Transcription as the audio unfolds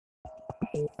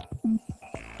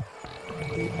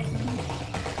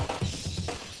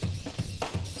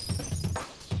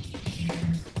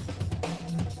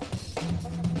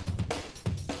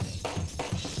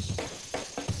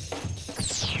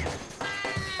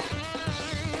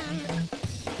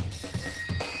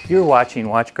You're watching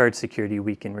WatchGuard Security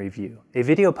Week in Review, a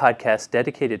video podcast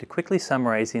dedicated to quickly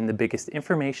summarizing the biggest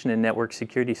information and network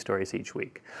security stories each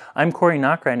week. I'm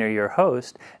Nachreiner, your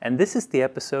host, and this is the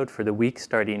episode for the week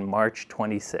starting March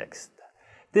 26th.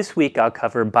 This week I'll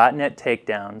cover botnet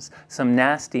takedowns, some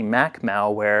nasty Mac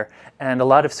malware, and a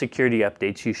lot of security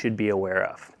updates you should be aware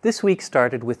of. This week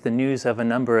started with the news of a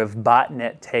number of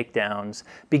botnet takedowns,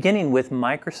 beginning with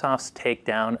Microsoft's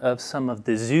takedown of some of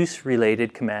the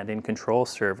Zeus-related command and control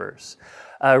servers.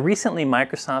 Recently,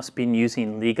 Microsoft's been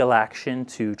using legal action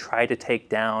to try to take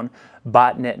down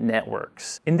botnet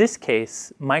networks. In this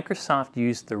case, Microsoft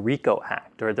used the RICO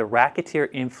Act, or the Racketeer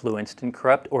Influenced and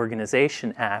Corrupt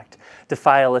Organization Act, to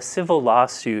file a civil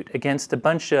lawsuit against a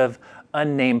bunch of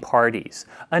unnamed parties.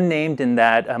 Unnamed in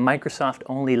that Microsoft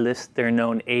only lists their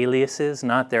known aliases,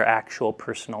 not their actual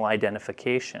personal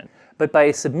identification. But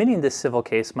by submitting this civil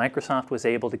case, Microsoft was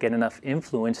able to get enough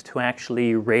influence to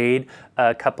actually raid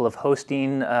a couple of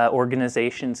hosting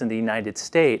organizations in the United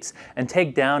States and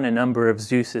take down a number of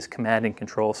Zeus's command and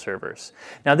control servers.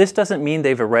 Now, this doesn't mean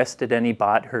they've arrested any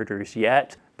bot herders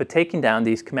yet, but taking down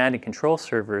these command and control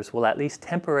servers will at least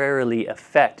temporarily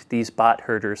affect these bot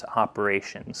herders'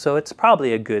 operations, so it's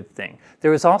probably a good thing. There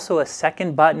was also a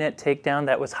second botnet takedown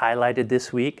that was highlighted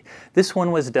this week. This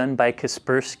one was done by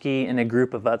Kaspersky and a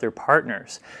group of other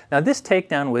partners. Now, this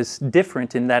takedown was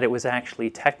different in that it was actually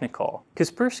technical.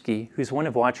 Kaspersky, who's one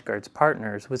of WatchGuard's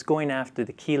partners, was going after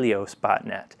the Kilios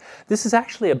botnet. This is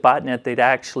actually a botnet they'd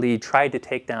actually tried to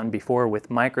take down before with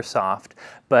Microsoft,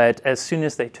 but as soon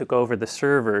as they took over the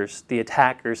server, the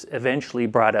attackers eventually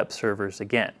brought up servers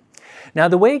again. Now,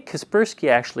 the way Kaspersky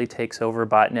actually takes over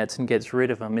botnets and gets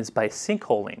rid of them is by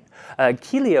sinkholing.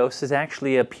 Kilios is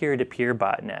actually a peer-to-peer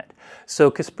botnet.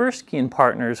 So Kaspersky and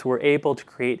partners were able to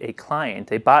create a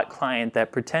client, a bot client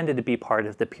that pretended to be part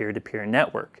of the peer-to-peer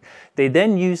network. They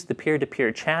then used the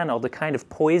peer-to-peer channel to kind of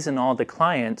poison all the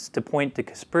clients to point to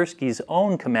Kaspersky's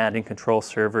own command and control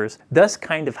servers, thus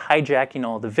kind of hijacking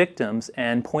all the victims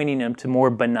and pointing them to more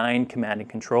benign command and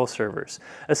control servers.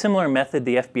 A similar method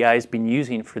the FBI has been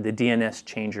using for the DNS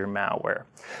changer malware.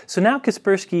 So now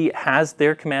Kaspersky has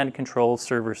their command and control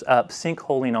servers up,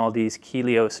 sinkholing all these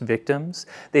Kilios victims.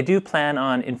 They do plan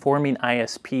on informing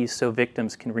ISPs so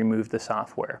victims can remove the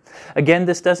software. Again,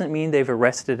 this doesn't mean they've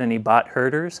arrested any bot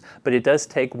herders, but it does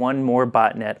take one more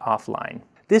botnet offline.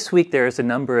 This week there is a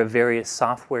number of various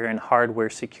software and hardware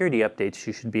security updates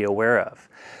you should be aware of.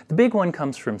 The big one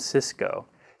comes from Cisco.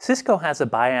 Cisco has a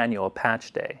biannual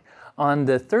patch day. On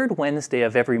the third Wednesday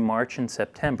of every March and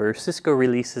September, Cisco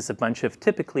releases a bunch of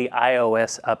typically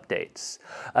iOS updates.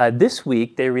 This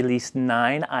week, they released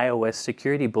 9 iOS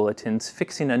security bulletins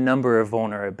fixing a number of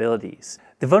vulnerabilities.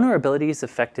 The vulnerabilities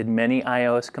affected many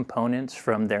iOS components,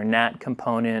 from their NAT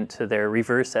component to their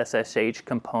reverse SSH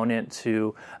component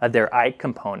to their IKE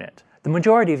component. The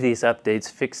majority of these updates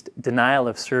fixed denial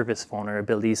of service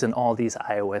vulnerabilities in all these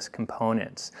iOS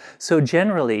components. So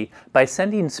generally, by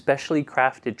sending specially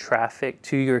crafted traffic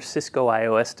to your Cisco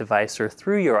iOS device or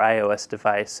through your iOS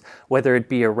device, whether it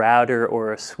be a router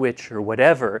or a switch or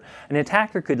whatever, an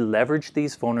attacker could leverage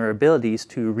these vulnerabilities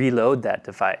to reload that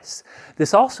device.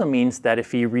 This also means that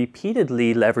if he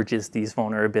repeatedly leverages these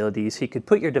vulnerabilities, he could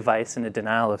put your device in a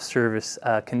denial of service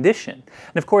condition.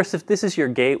 And of course, if this is your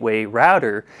gateway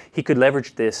router, he could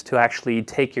leverage this to actually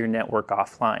take your network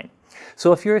offline.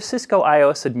 So if you're a Cisco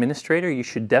iOS administrator, you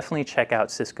should definitely check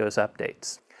out Cisco's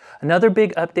updates. Another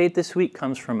big update this week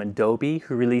comes from Adobe,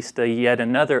 who released yet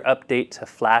another update to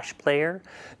Flash Player.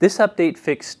 This update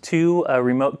fixed 2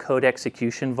 remote code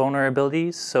execution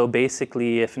vulnerabilities. So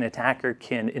basically, if an attacker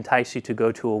can entice you to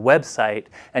go to a website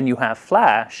and you have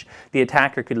Flash, the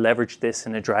attacker could leverage this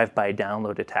in a drive-by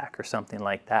download attack or something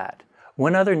like that.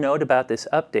 One other note about this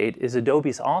update is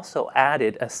Adobe's also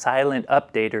added a silent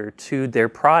updater to their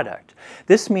product.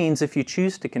 This means if you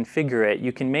choose to configure it,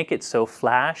 you can make it so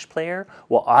Flash Player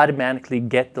will automatically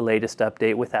get the latest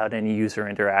update without any user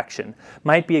interaction.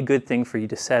 Might be a good thing for you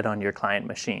to set on your client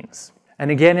machines.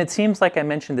 And again, it seems like I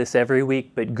mention this every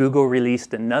week, but Google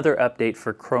released another update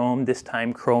for Chrome, this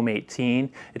time Chrome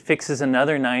 18. It fixes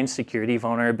another 9 security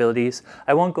vulnerabilities.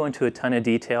 I won't go into a ton of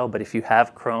detail, but if you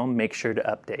have Chrome, make sure to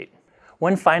update.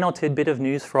 One final tidbit of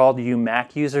news for all of you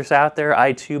Mac users out there.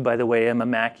 I too, by the way, am a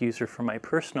Mac user for my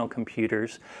personal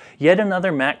computers. Yet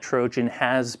another Mac Trojan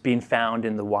has been found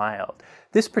in the wild.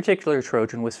 This particular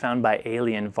Trojan was found by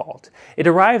Alien Vault. It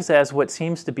arrives as what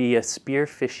seems to be a spear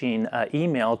phishing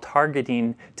email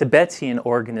targeting Tibetan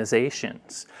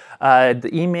organizations. The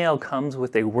email comes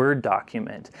with a Word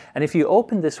document, and if you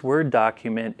open this Word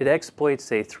document, it exploits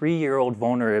a 3-year-old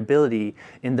vulnerability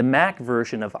in the Mac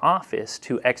version of Office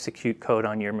to execute code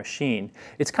on your machine.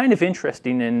 It's kind of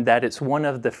interesting in that it's one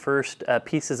of the first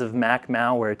pieces of Mac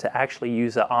malware to actually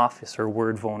use an Office or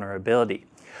Word vulnerability.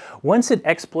 Once it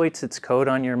exploits its code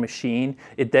on your machine,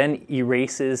 it then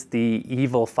erases the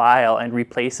evil file and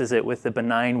replaces it with a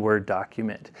benign Word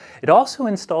document. It also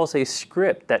installs a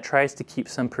script that tries to keep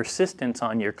some persistence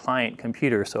on your client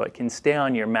computer so it can stay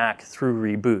on your Mac through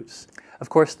reboots. Of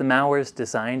course, the malware is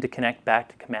designed to connect back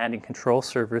to command and control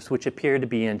servers, which appear to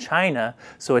be in China,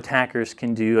 so attackers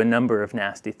can do a number of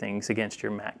nasty things against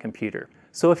your Mac computer.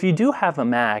 So if you do have a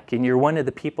Mac and you're one of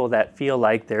the people that feel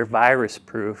like they're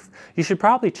virus-proof, you should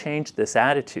probably change this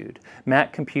attitude.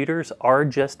 Mac computers are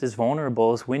just as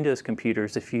vulnerable as Windows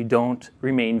computers if you don't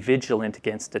remain vigilant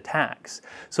against attacks.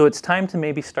 So it's time to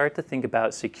maybe start to think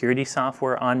about security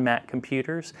software on Mac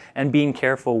computers and being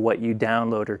careful what you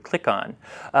download or click on.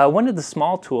 One of the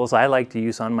small tools I like to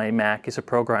use on my Mac is a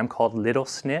program called Little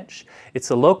Snitch. It's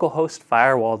a local host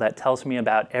firewall that tells me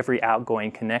about every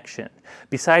outgoing connection.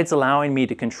 Besides allowing me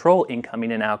to control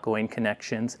incoming and outgoing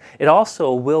connections, it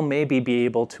also will maybe be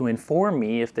able to inform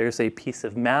me if there's a piece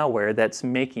of malware that's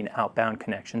making outbound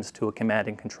connections to a command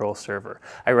and control server.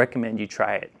 I recommend you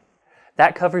try it.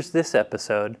 That covers this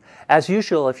episode. As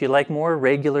usual, if you like more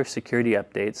regular security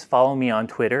updates, follow me on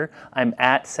Twitter. I'm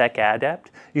 @SecAdept.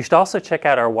 You should also check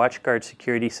out our WatchGuard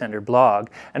Security Center blog.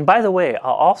 And by the way,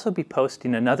 I'll also be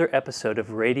posting another episode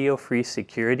of Radio Free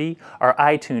Security, our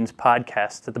iTunes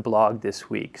podcast, to the blog this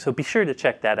week. So be sure to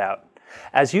check that out.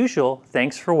 As usual,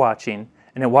 thanks for watching.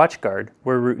 And at WatchGuard,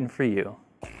 we're rooting for you.